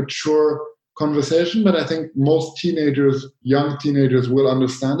quite a mature conversation, but I think most teenagers, young teenagers, will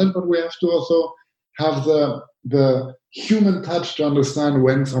understand it. But we have to also have the human touch to understand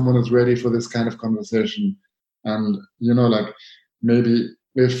when someone is ready for this kind of conversation. And, maybe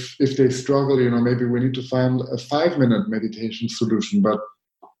if they struggle, maybe we need to find a 5-minute meditation solution. But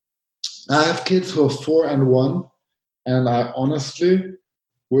I have kids who are 4 and 1, and I honestly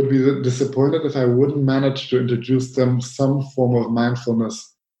would be disappointed if I wouldn't manage to introduce them some form of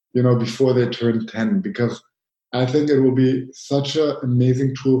mindfulness, before they turn 10, because I think it will be such an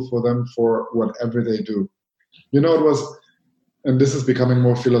amazing tool for them for whatever they do. It was, and this is becoming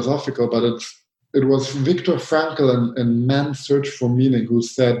more philosophical, but it was Viktor Frankl in Man's Search for Meaning who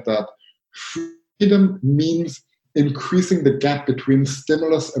said that freedom means increasing the gap between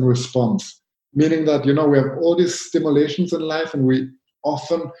stimulus and response, meaning that, we have all these stimulations in life and we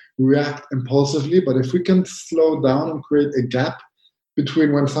often react impulsively, but if we can slow down and create a gap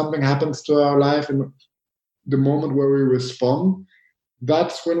between when something happens to our life and the moment where we respond,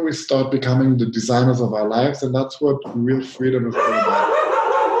 that's when we start becoming the designers of our lives, and that's what real freedom is all about.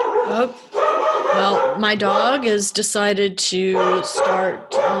 Oh, well, my dog has decided to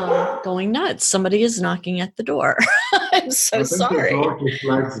start going nuts. Somebody is knocking at the door. I'm so sorry. The dog just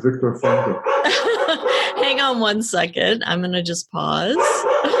likes Viktor Frankl. Hang on one second. I'm going to just pause.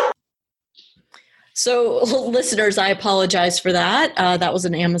 So, listeners, I apologize for that. That was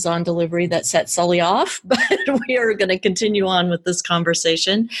an Amazon delivery that set Sully off, but we are going to continue on with this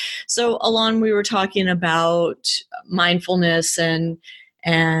conversation. So, Alon, we were talking about mindfulness and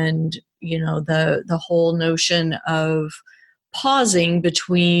the whole notion of pausing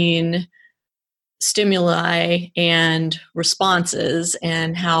between stimuli and responses,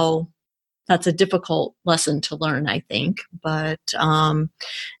 and how that's a difficult lesson to learn, I think. But, and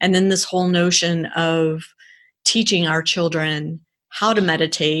then this whole notion of teaching our children how to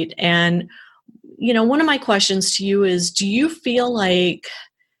meditate. And, one of my questions to you is, do you feel like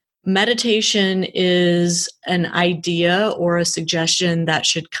meditation is an idea or a suggestion that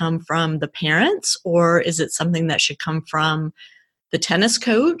should come from the parents, or is it something that should come from the tennis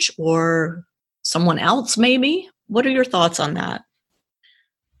coach or someone else maybe? What are your thoughts on that?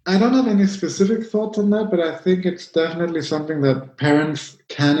 I don't have any specific thoughts on that, but I think it's definitely something that parents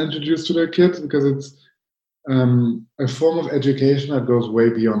can introduce to their kids, because it's a form of education that goes way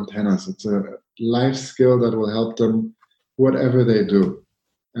beyond tennis. It's a life skill that will help them whatever they do.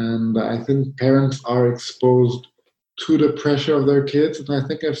 And I think parents are exposed to the pressure of their kids. And I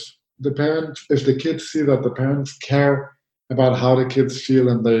think if the kids see that the parents care about how the kids feel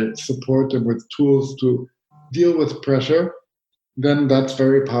and they support them with tools to deal with pressure, then that's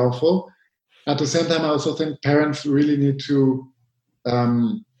very powerful. At the same time, I also think parents really need to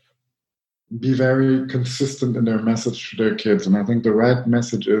be very consistent in their message to their kids. And I think the right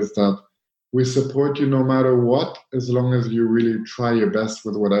message is that we support you no matter what, as long as you really try your best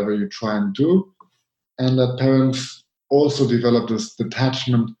with whatever you try and do. And that parents also develop this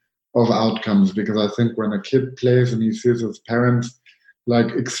detachment of outcomes, because I think when a kid plays and he sees his parents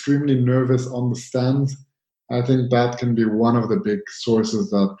extremely nervous on the stands, I think that can be one of the big sources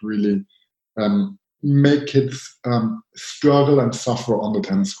that really make kids struggle and suffer on the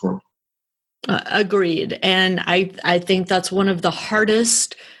tennis court. Agreed. And I think that's one of the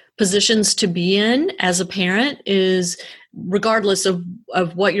hardest positions to be in as a parent, is regardless of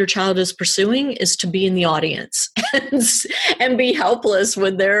what your child is pursuing, is to be in the audience and be helpless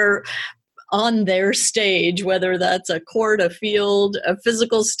when they're on their stage, whether that's a court, a field, a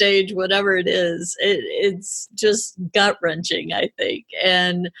physical stage, whatever it is. It's just gut-wrenching, I think.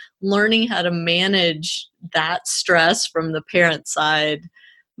 And learning how to manage that stress from the parent side,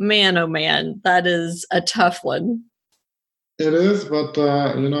 man, oh man, that is a tough one. It is, but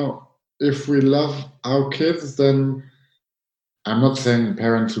if we love our kids, then I'm not saying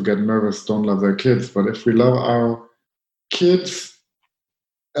parents who get nervous don't love their kids, but if we love our kids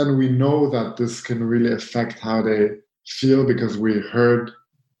and we know that this can really affect how they feel because we heard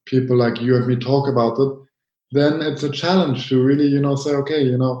people like you and me talk about it, then it's a challenge to really, say,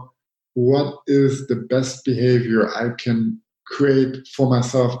 okay, what is the best behavior I can create for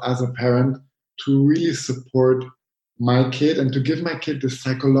myself as a parent to really support my kid and to give my kid the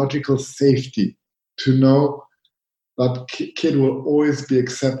psychological safety to know that kid will always be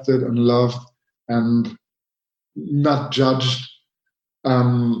accepted and loved, and not judged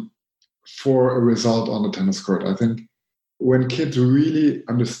for a result on the tennis court. I think when kids really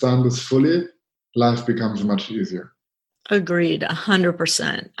understand this fully, life becomes much easier. Agreed,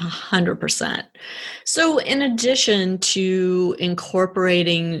 100%, 100%. So in addition to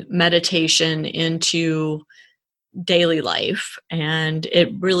incorporating meditation into daily life, and it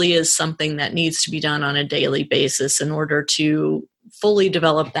really is something that needs to be done on a daily basis in order to fully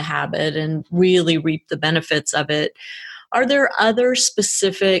develop the habit and really reap the benefits of it, are there other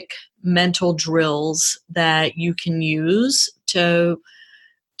specific mental drills that you can use to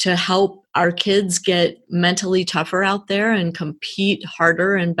help our kids get mentally tougher out there and compete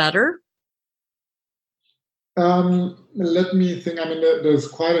harder and better? Let me think. I mean, there's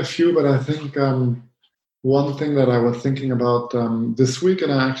quite a few, but I think one thing that I was thinking about this week,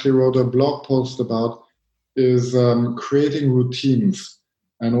 and I actually wrote a blog post about, is creating routines.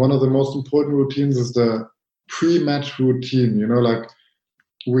 And one of the most important routines is the pre-match routine. You know, like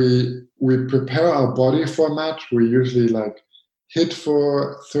we prepare our body for a match. We usually like hit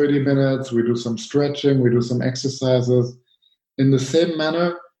for 30 minutes. We do some stretching. We do some exercises. In the same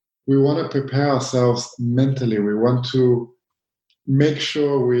manner, we want to prepare ourselves mentally. We want to make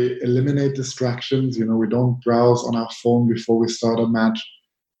sure we eliminate distractions. You know, we don't browse on our phone before we start a match.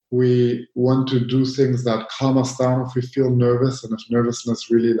 We want to do things that calm us down if we feel nervous, and if nervousness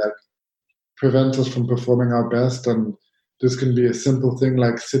really like prevents us from performing our best. And this can be a simple thing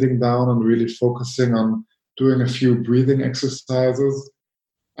like sitting down and really focusing on doing a few breathing exercises.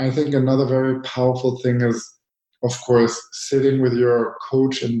 I think another very powerful thing is, of course, sitting with your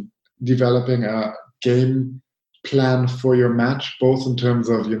coach and developing a game plan for your match, both in terms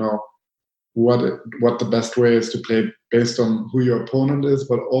of, you know, what the best way is to play based on who your opponent is,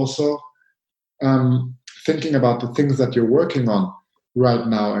 but also thinking about the things that you're working on right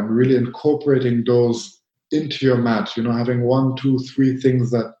now and really incorporating those into your match. You know, having 1, 2, 3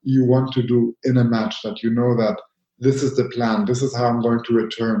 things that you want to do in a match, that you know that this is the plan, this is how I'm going to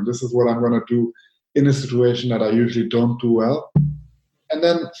return, this is what I'm going to do in a situation that I usually don't do well. And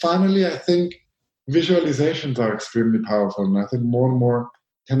then finally, I think visualizations are extremely powerful. And I think more and more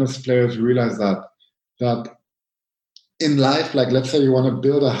tennis players realize that in life, like let's say you want to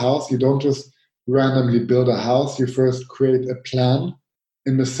build a house, you don't just randomly build a house, you first create a plan.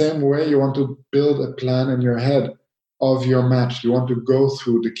 In the same way, you want to build a plan in your head of your match. You want to go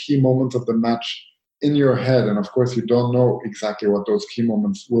through the key moments of the match in your head. And of course, you don't know exactly what those key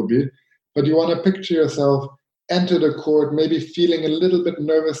moments will be, but you want to picture yourself enter the court, maybe feeling a little bit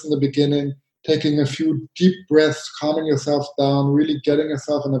nervous in the beginning, taking a few deep breaths, calming yourself down, really getting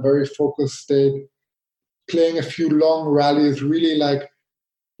yourself in a very focused state, playing a few long rallies, really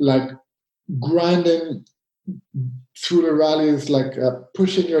like grinding through the rallies, like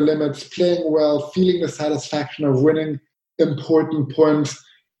pushing your limits, playing well, feeling the satisfaction of winning important points.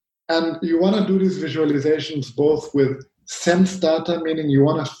 And you want to do these visualizations both with sense data, meaning you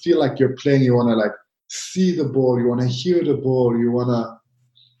want to feel like you're playing, you want to like see the ball, you want to hear the ball, you want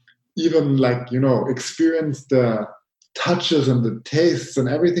to even like, you know, experience the touches and the tastes and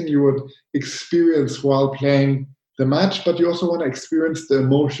everything you would experience while playing the match, but you also want to experience the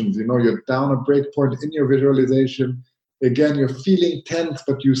emotions. You know, you're down a break point in your visualization. Again, you're feeling tense,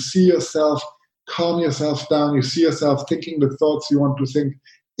 but you see yourself, calm yourself down. You see yourself thinking the thoughts you want to think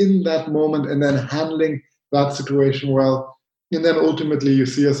in that moment and then handling that situation well. And then ultimately you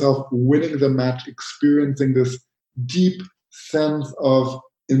see yourself winning the match, experiencing this deep sense of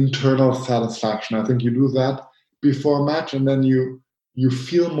internal satisfaction. I think you do that before a match, and then you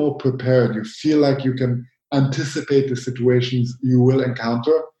feel more prepared. You feel like you can anticipate the situations you will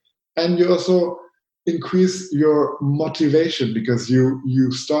encounter, and you also increase your motivation because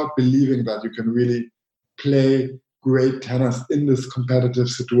you start believing that you can really play great tennis in this competitive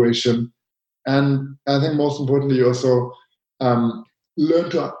situation. And I think most importantly, you also learn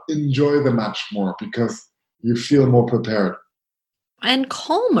to enjoy the match more because you feel more prepared. And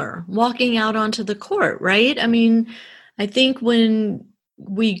calmer walking out onto the court, right? I mean, I think when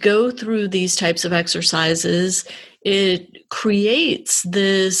we go through these types of exercises, it creates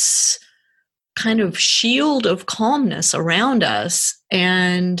this kind of shield of calmness around us.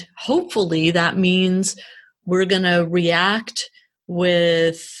 And hopefully that means we're going to react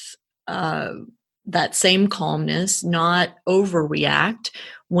with that same calmness, not overreact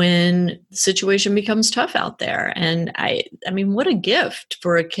when the situation becomes tough out there. And I mean, what a gift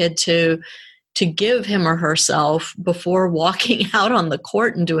for a kid to give him or herself before walking out on the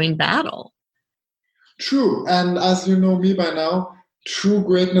court and doing battle. True. And as you know me by now, true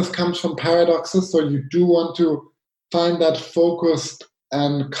greatness comes from paradoxes. So you do want to find that focused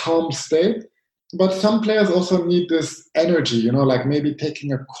and calm state. But some players also need this energy, like maybe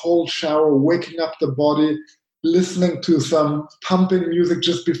taking a cold shower, waking up the body, listening to some pumping music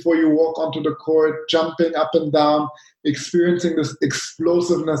just before you walk onto the court, jumping up and down, experiencing this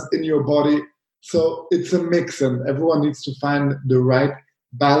explosiveness in your body. So it's a mix, and everyone needs to find the right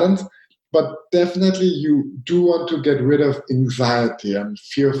balance. But definitely you do want to get rid of anxiety and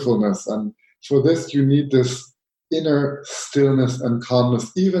fearfulness. And for this, you need this inner stillness and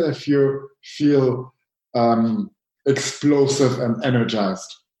calmness, even if you feel explosive and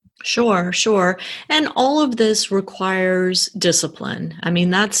energized. Sure. And all of this requires discipline. I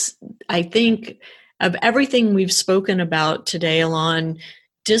mean, I think of everything we've spoken about today, Alon,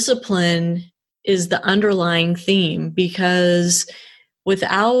 discipline is the underlying theme, because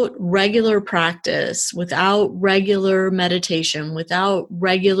without regular practice, without regular meditation, without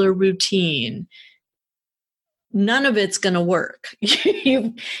regular routine, none of it's going to work.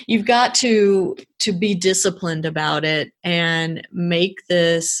 You've got to be disciplined about it and make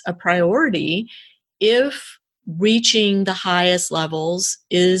this a priority if reaching the highest levels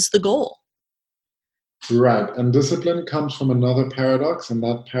is the goal. Right. And discipline comes from another paradox, and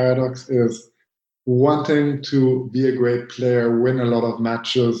that paradox is wanting to be a great player, win a lot of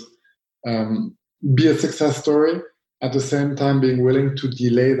matches, be a success story, at the same time being willing to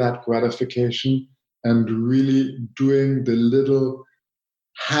delay that gratification and really doing the little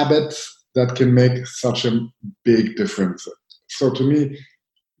habits that can make such a big difference. So to me,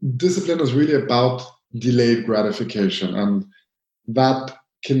 discipline is really about delayed gratification. And that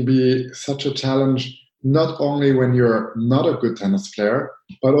can be such a challenge, not only when you're not a good tennis player,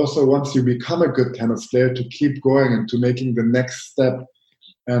 but also once you become a good tennis player, to keep going and to making the next step.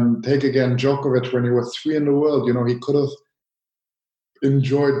 And take again Djokovic, when he was 3 in the world, he could have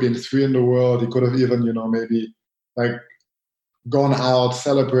enjoyed being 3 in the world. He could have even, maybe gone out,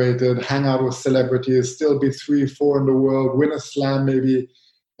 celebrated, hang out with celebrities, still be 3, 4 in the world, win a slam maybe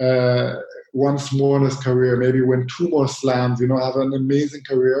once more in his career, maybe win 2 more slams, have an amazing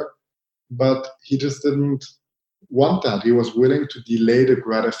career. But he just didn't want that. He was willing to delay the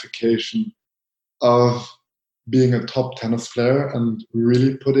gratification of being a top tennis player and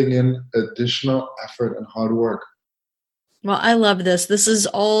really putting in additional effort and hard work. Well, I love this. This is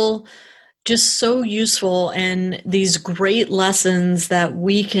all just so useful, and these great lessons that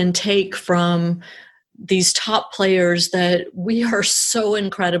we can take from these top players that we are so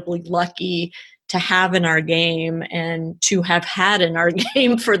incredibly lucky to have in our game and to have had in our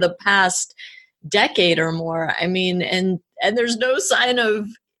game for the past decade or more. I mean, and there's no sign of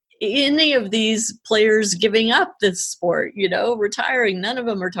any of these players giving up this sport, retiring. None of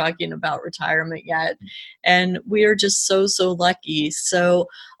them are talking about retirement yet. And we are just so lucky. So,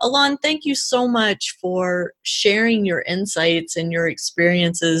 Alon, thank you so much for sharing your insights and your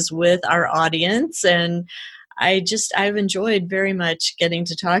experiences with our audience. And I've enjoyed very much getting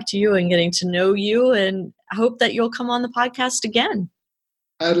to talk to you and getting to know you, and I hope that you'll come on the podcast again.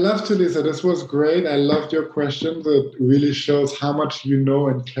 I'd love to, Lisa. This was great. I loved your questions. It really shows how much you know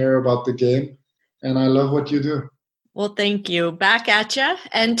and care about the game. And I love what you do. Well, thank you. Back at you.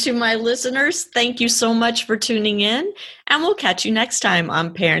 And to my listeners, thank you so much for tuning in. And we'll catch you next time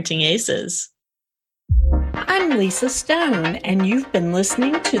on Parenting Aces. I'm Lisa Stone, and you've been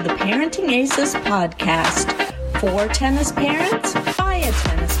listening to the Parenting Aces podcast. For tennis parents, by a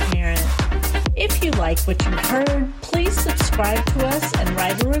tennis parent. If you like what you've heard, please subscribe to us and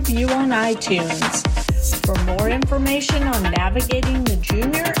write a review on iTunes. For more information on navigating the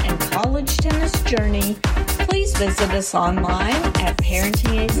junior and college tennis journey, please visit us online at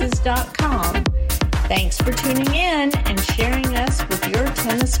parentingaces.com. Thanks for tuning in and sharing us with your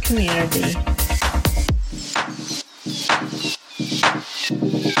tennis community.